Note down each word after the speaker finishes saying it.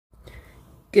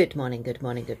Good morning, good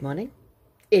morning, good morning.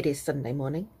 It is Sunday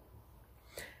morning.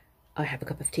 I have a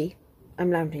cup of tea. I'm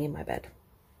lounging in my bed,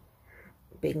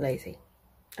 being lazy.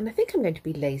 And I think I'm going to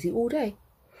be lazy all day.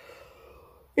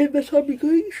 In that I'm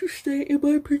going to stay in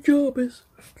my pyjamas.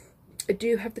 I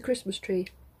do have the Christmas tree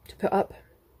to put up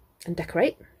and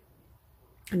decorate.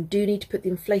 And do need to put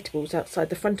the inflatables outside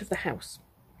the front of the house.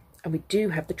 And we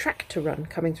do have the tractor run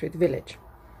coming through the village.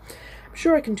 I'm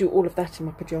sure I can do all of that in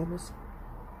my pyjamas.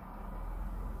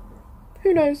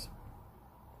 Who knows?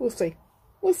 We'll see.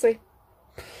 We'll see.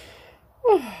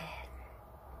 Oh,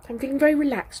 I'm feeling very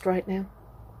relaxed right now,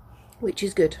 which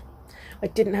is good. I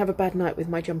didn't have a bad night with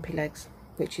my jumpy legs,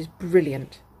 which is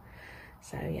brilliant.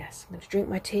 So yes, I'm going to drink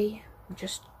my tea and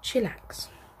just chillax.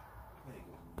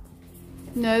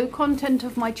 No content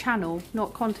of my channel,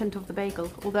 not content of the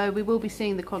bagel. Although we will be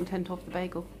seeing the content of the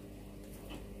bagel.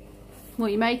 What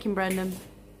are you making, Brendan?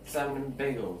 Salmon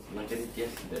bagels, like I did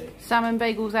yesterday. Salmon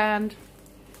bagels and...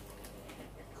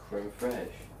 creme fraiche.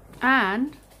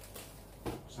 And?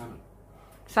 Salmon.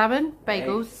 Salmon,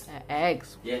 bagels,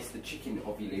 eggs. Yes, the chicken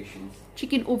ovulations.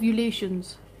 Chicken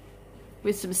ovulations.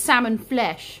 With some salmon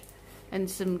flesh and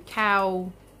some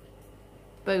cow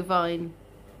bovine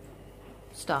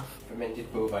stuff.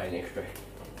 Fermented bovine extract.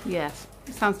 Yes,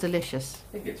 it sounds delicious.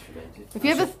 I think it's fermented.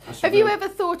 Have you ever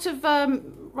thought of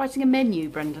writing a menu,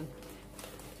 Brendan?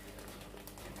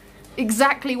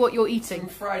 Exactly what you're eating. Some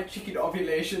fried chicken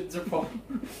ovulations upon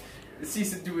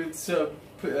seasoned with some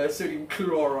sodium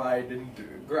chloride and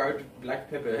ground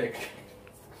black pepper extract.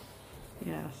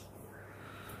 Yes.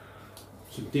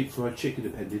 Some deep fried chicken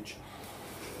appendage.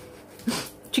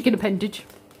 Chicken appendage.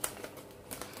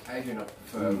 I do not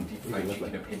prefer deep fried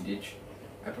chicken appendage.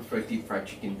 I prefer deep fried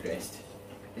chicken breast.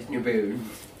 There's no bones.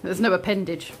 There's no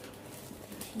appendage.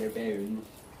 There's no bones.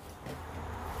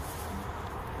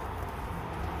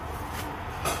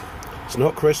 It's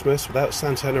not Christmas without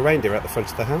Santa and a reindeer at the front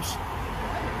of the house.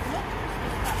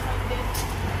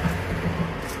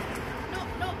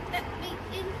 Not let me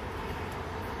in.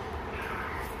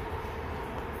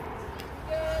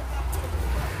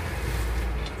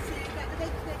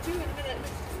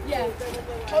 Yeah.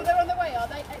 Oh, they're on the way, are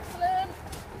they? Excellent.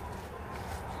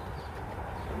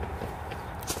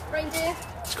 Reindeer.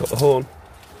 It's got the horn.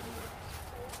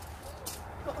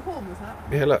 Got the horn, was that?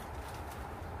 Yeah, look.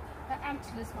 They're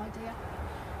antlers, my dear.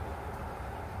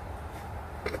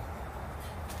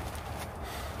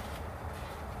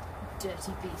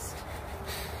 Dirty beast.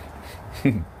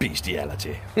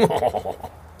 Bestiality. It's meant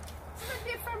to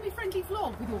be a family-friendly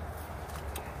vlog with your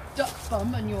duck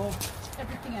bum and your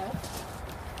everything else.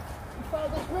 Your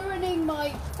father's ruining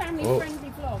my family-friendly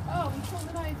vlog. Oh, we've torn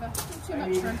them over. Too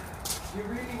much for him. You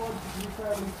really want to be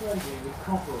family friendly with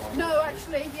copper on? No,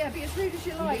 actually, yeah, be as rude as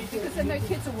you like, because then no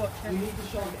kids are You watching. need to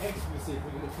show an explicit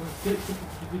with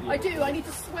the video. I do, I need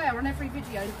to swear on every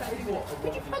video.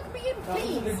 Could you plug me in, That was a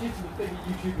please? legitimate thing that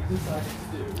YouTubers decided to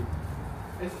do.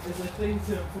 As a thing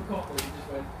for copper, you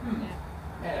just went,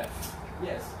 F.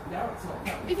 Yes, now it's not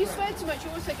happening. If you swear too much,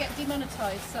 you also get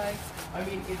demonetised, so... I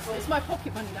mean, it's like... It's my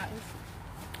pocket money, that is.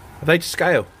 Are they to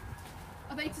scale?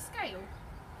 Are they to scale?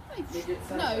 Midget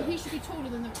Santa. No, he should be taller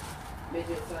than the...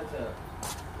 Midget Santa.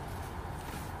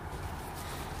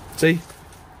 See?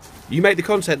 You make the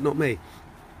content, not me.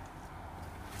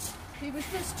 He was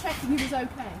just checking he was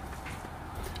okay.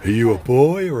 Are you a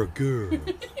boy or a girl? Oh no,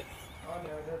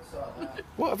 don't start that.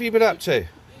 What have you been up to?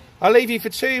 I'll leave you for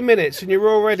 2 minutes and you're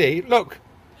all ready. Look,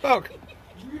 look.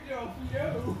 You don't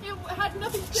know. It had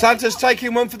nothing to do... Santa's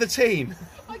taking one for the team.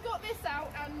 I got this out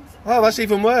and... Oh, that's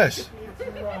even worse.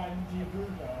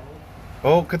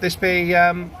 Oh, could this be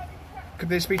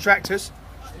tractors?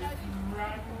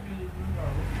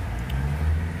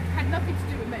 Had nothing to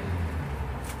do with me.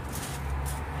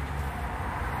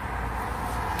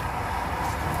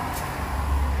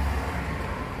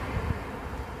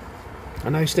 I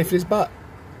know he's sniffing his butt.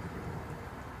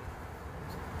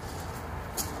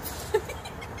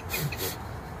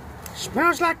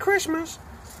 Smells like Christmas.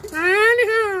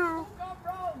 Anyhow. Gone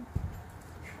wrong.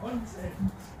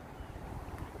 Content.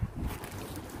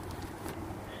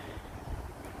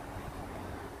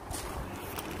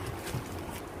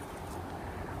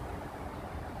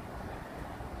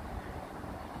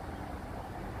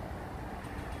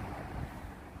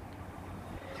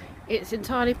 It's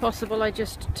entirely possible I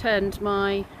just turned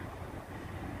my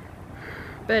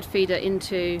bird feeder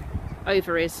into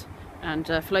ovaries and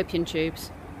fallopian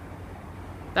tubes.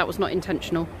 That was not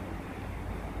intentional.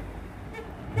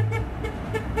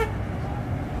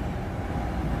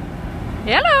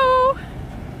 Hello!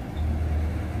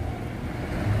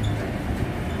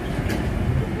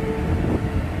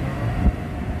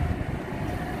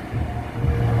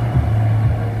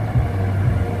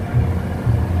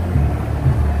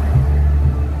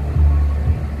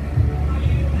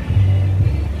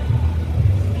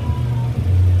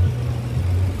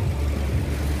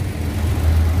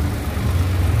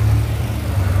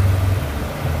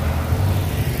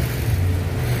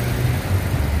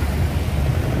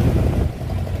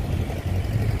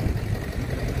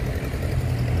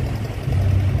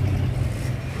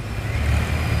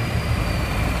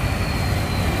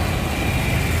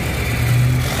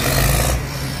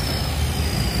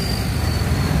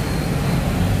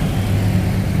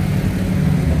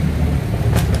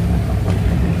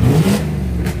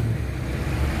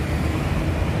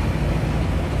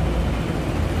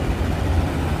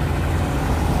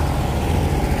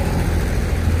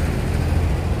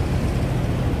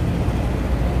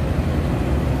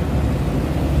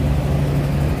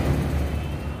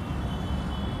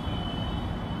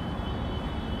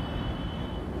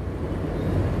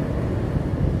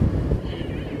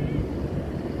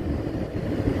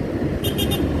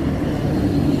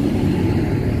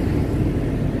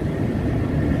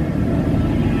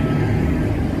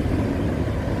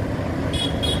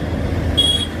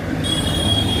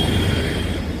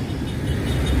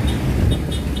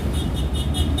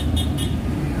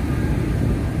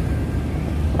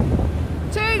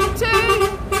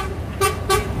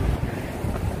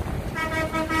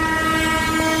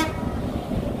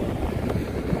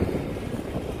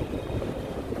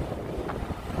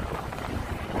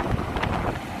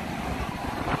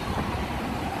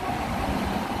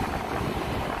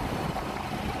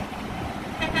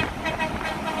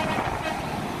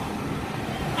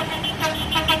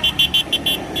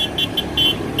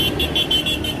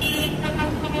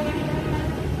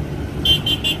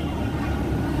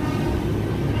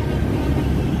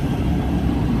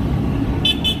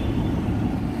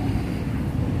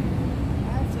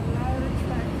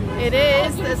 It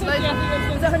is. There's loads.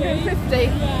 There's 150.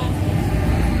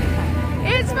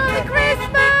 It's Father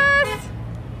Christmas.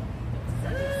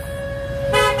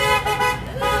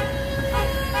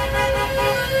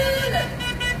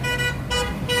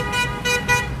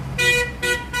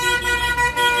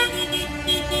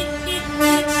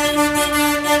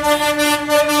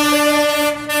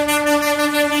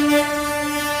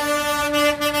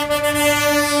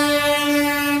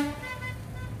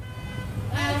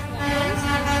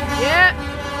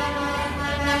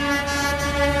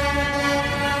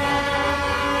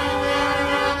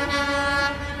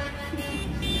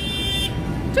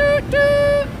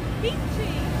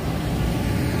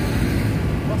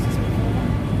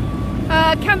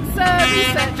 Cancer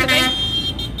research, I think.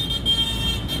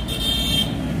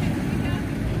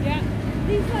 Yeah.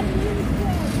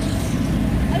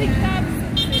 I think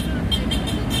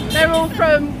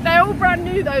they're all brand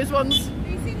new, those ones.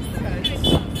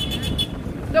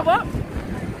 The what?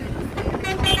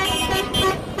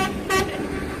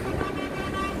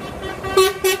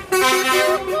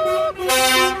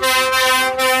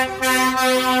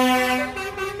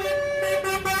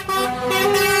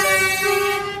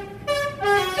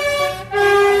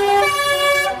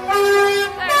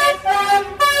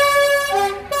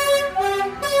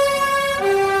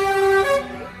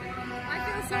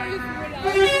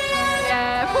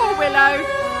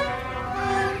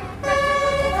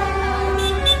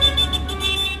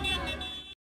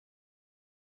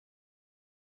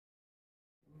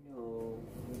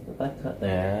 If I cut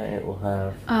there, it will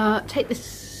have. Take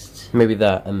this. Maybe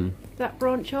that. That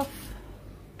branch off.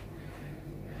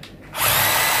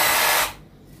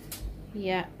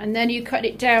 Yeah, and then you cut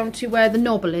it down to where the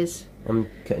knobble is. I'm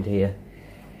cutting to here.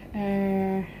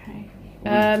 I'm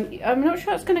not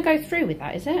sure it's going to go through with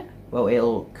that, is it? Well,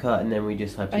 it'll cut, and then we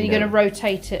just have to. Are you going to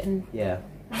rotate it and? Yeah.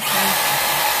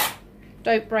 Okay.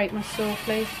 Don't break my saw,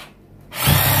 please.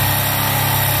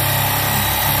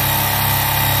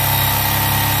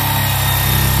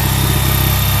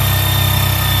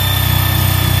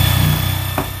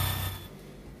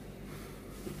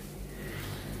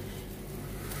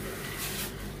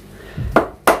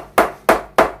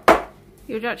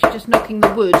 You're actually just knocking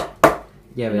the wood.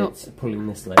 Yeah, but it's pulling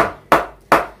this leg.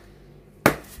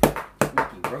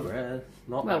 Making progress.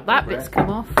 Not well, that bit's come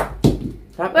off.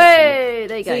 Hey,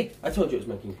 there you go. See, I told you it was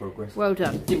making progress. Well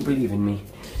done. Didn't believe in me.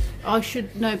 I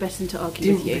should know better than to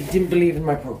argue with you. Didn't believe in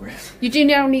my progress. You do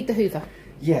now need the hoover.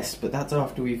 Yes, but that's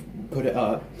after we've put it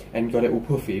up and got it all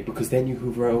puffy, because then you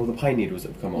hoover out all the pine needles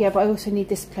that have come off. Yeah, but I also need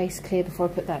this place clear before I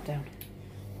put that down.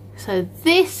 So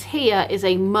this here is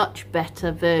a much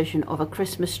better version of a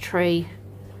Christmas tree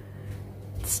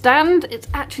stand. It's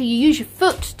actually, you use your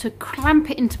foot to clamp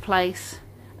it into place.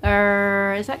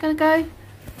 Is that going to go? You're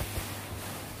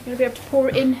going to be able to pour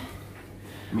it in?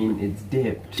 I mean, it's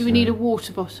dipped. Do we need a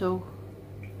water bottle?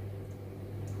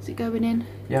 Is it going in?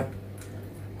 Yep.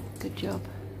 Good job.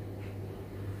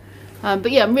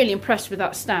 But yeah, I'm really impressed with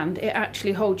that stand. It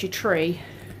actually holds your tree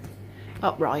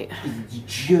upright.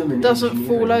 German doesn't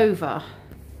fall over.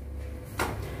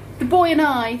 The boy and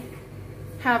I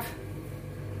have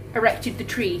erected the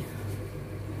tree.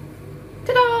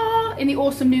 Ta-da! In the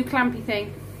awesome new clampy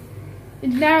thing.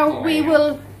 And now we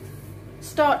will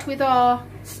start with our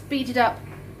speeded up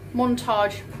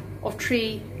montage of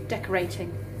tree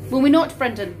decorating. Will we not,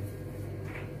 Brendan?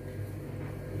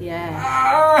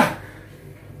 Yeah.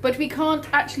 But we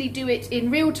can't actually do it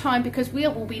in real time because we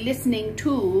will be listening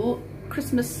to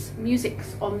Christmas music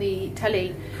on the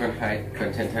telly.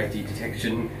 Content ID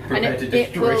detection. And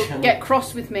it will get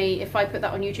cross with me if I put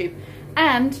that on YouTube.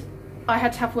 And I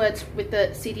had to have words with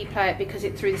the CD player because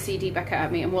it threw the CD back at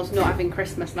me and was not having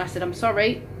Christmas. And I said, I'm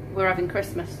sorry, we're having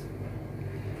Christmas.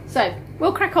 So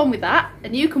we'll crack on with that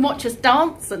and you can watch us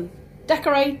dance and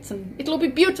decorate and it'll all be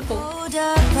beautiful. Hold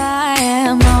up, I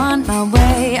am on my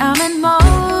way, I'm in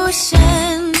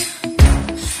motion.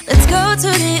 Let's go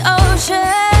to the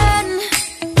ocean.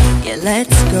 Yeah,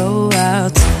 let's go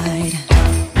outside.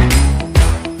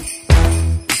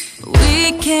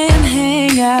 We can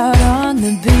hang out on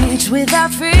the beach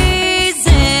without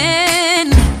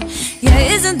freezing. Yeah,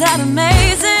 isn't that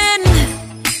amazing?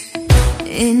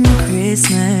 In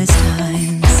Christmas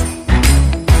times,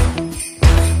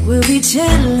 we'll be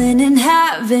chilling and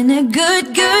having a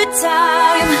good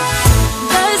time.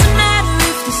 Doesn't matter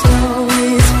if the snow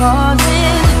is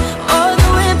falling or the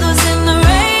wind blows and the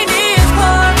rain is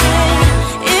pouring.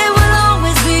 It will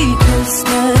always be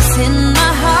Christmas in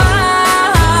my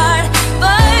heart.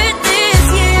 But this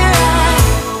year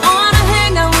I wanna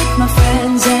hang out with my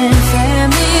friends and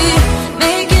family,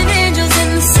 making angels in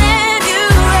the sand. You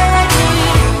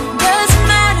ready? Doesn't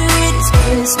matter, it's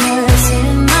Christmas. Christmas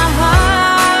in my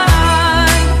heart.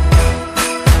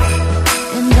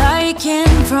 And I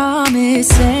can promise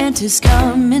Santa's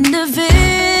coming to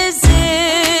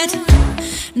visit.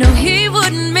 No, he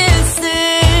wouldn't miss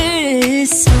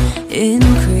this in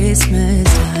Christmas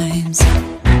times.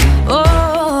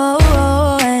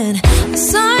 Oh, and the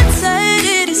sun said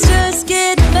it is just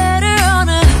getting better on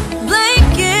a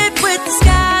blanket with the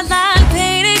skyline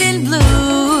painted in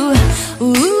blue.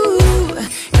 Ooh,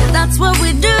 yeah, that's what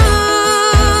we do.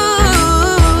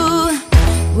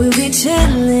 We'll be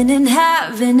chilling and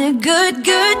having a good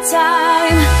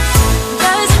time.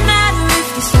 Doesn't matter if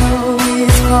the snow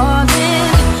is falling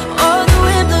or the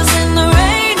wind blows and the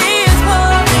rain is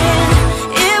pouring.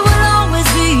 It will always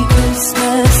be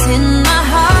Christmas in my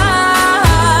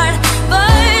heart.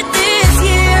 But this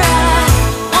year I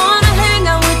wanna hang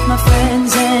out with my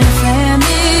friends and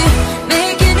family,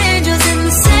 making angels in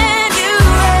the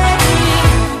sanctuary.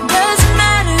 Doesn't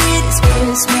matter, it is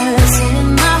Christmas in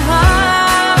my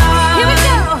heart. Here we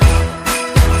go.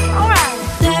 All right.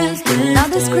 Dance, dance, Now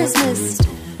this Christmas,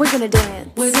 we're gonna dance.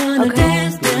 we're gonna Okay.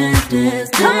 dance, dance, dance,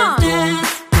 Come on. dance.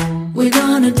 We're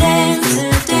gonna dance,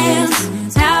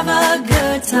 dance, have a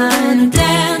good time.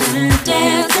 Dance,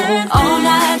 dance, all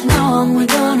night long. We're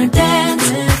gonna dance,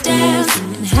 dance,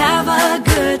 and have a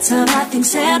good time. I think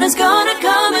Santa's gonna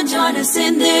come and join us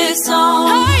in this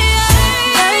song.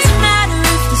 Doesn't matter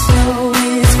if the snow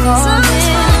is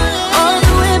falling or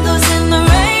the wind blows and the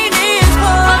rain is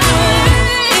pouring.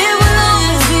 It will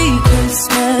always be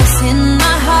Christmas in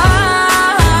my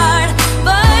heart.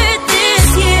 But this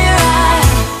year I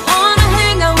wanna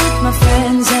hang out with my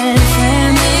friends and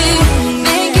family,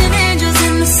 making angels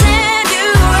in the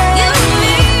sanctuary.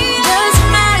 Doesn't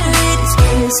matter, it is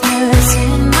Christmas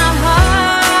in my heart.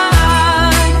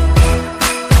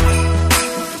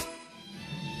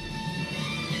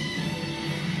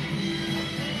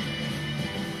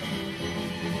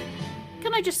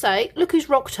 Can I just say, look who's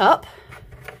rocked up.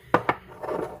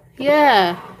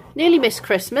 Yeah, nearly missed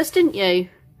Christmas, didn't you?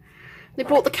 They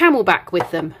brought the camel back with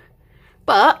them.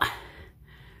 But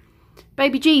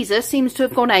baby Jesus seems to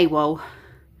have gone AWOL.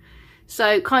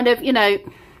 So kind of, you know,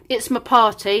 it's my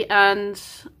party and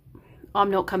I'm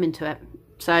not coming to it.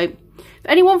 So if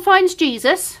anyone finds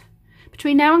Jesus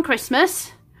between now and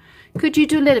Christmas, could you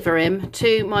deliver him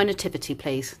to my nativity,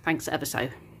 please? Thanks ever so.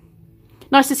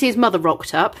 Nice to see his mother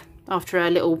rocked up after a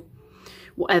little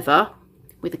whatever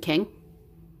with the king.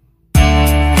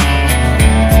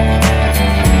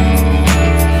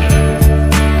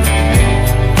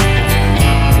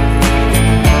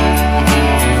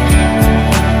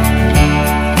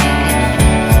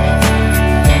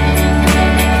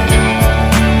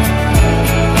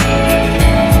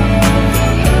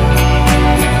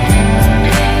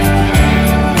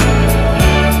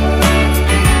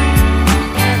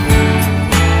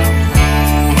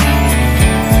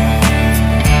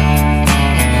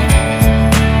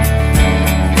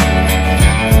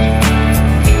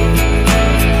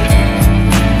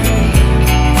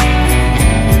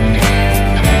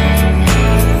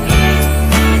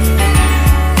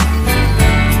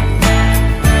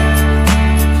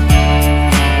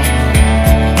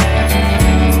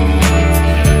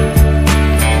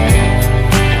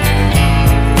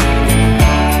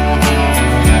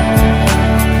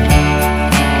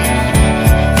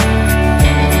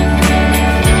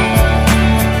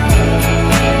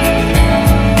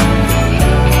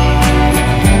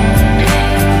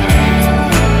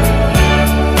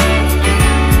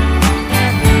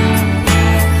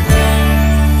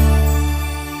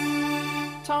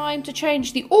 Time to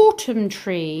change the autumn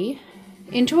tree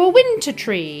into a winter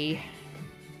tree.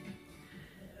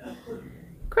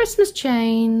 Christmas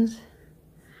chains,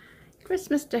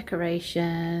 Christmas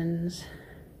decorations,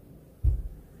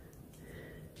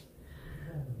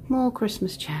 more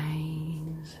Christmas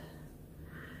chains,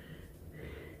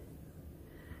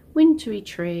 wintry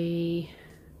tree.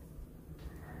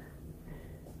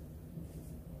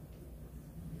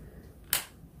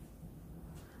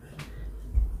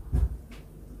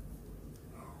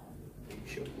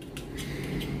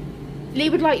 Lee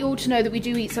would like you all to know that we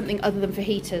do eat something other than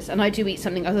fajitas, and I do eat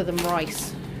something other than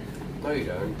rice. No, you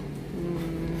don't.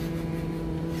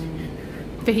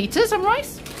 Fajitas and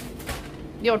rice?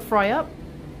 The odd fry up?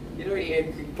 You don't eat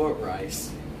anything but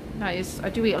rice. No, I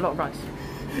do eat a lot of rice.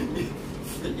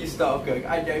 You start going,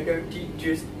 I don't eat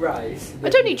just rice. I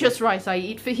don't eat just rice, I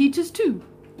eat fajitas too.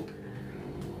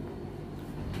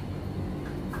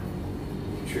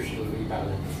 Nutritionally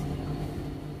balanced.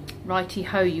 Righty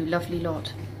ho, you lovely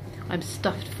lot. I'm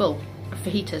stuffed full of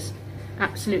fajitas.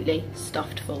 Absolutely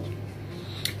stuffed full.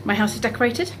 My house is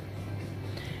decorated.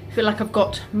 I feel like I've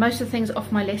got most of the things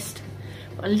off my list.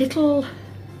 Got a little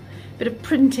bit of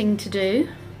printing to do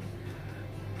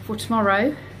for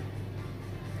tomorrow.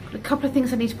 Got a couple of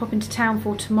things I need to pop into town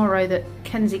for tomorrow that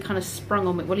Kenzie kind of sprung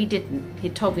on me. Well, he didn't.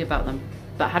 He'd told me about them,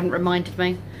 but hadn't reminded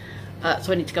me.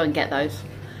 So I need to go and get those.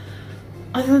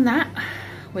 Other than that,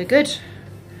 we're good.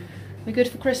 We're good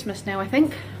for Christmas now, I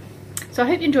think. So I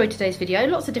hope you enjoyed today's video.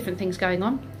 Lots of different things going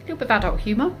on. A little bit of adult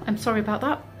humour. I'm sorry about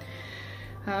that.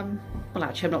 Well,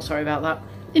 actually, I'm not sorry about that.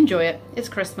 Enjoy it. It's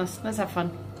Christmas. Let's have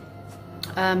fun.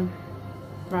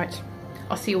 Right.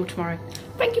 I'll see you all tomorrow.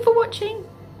 Thank you for watching.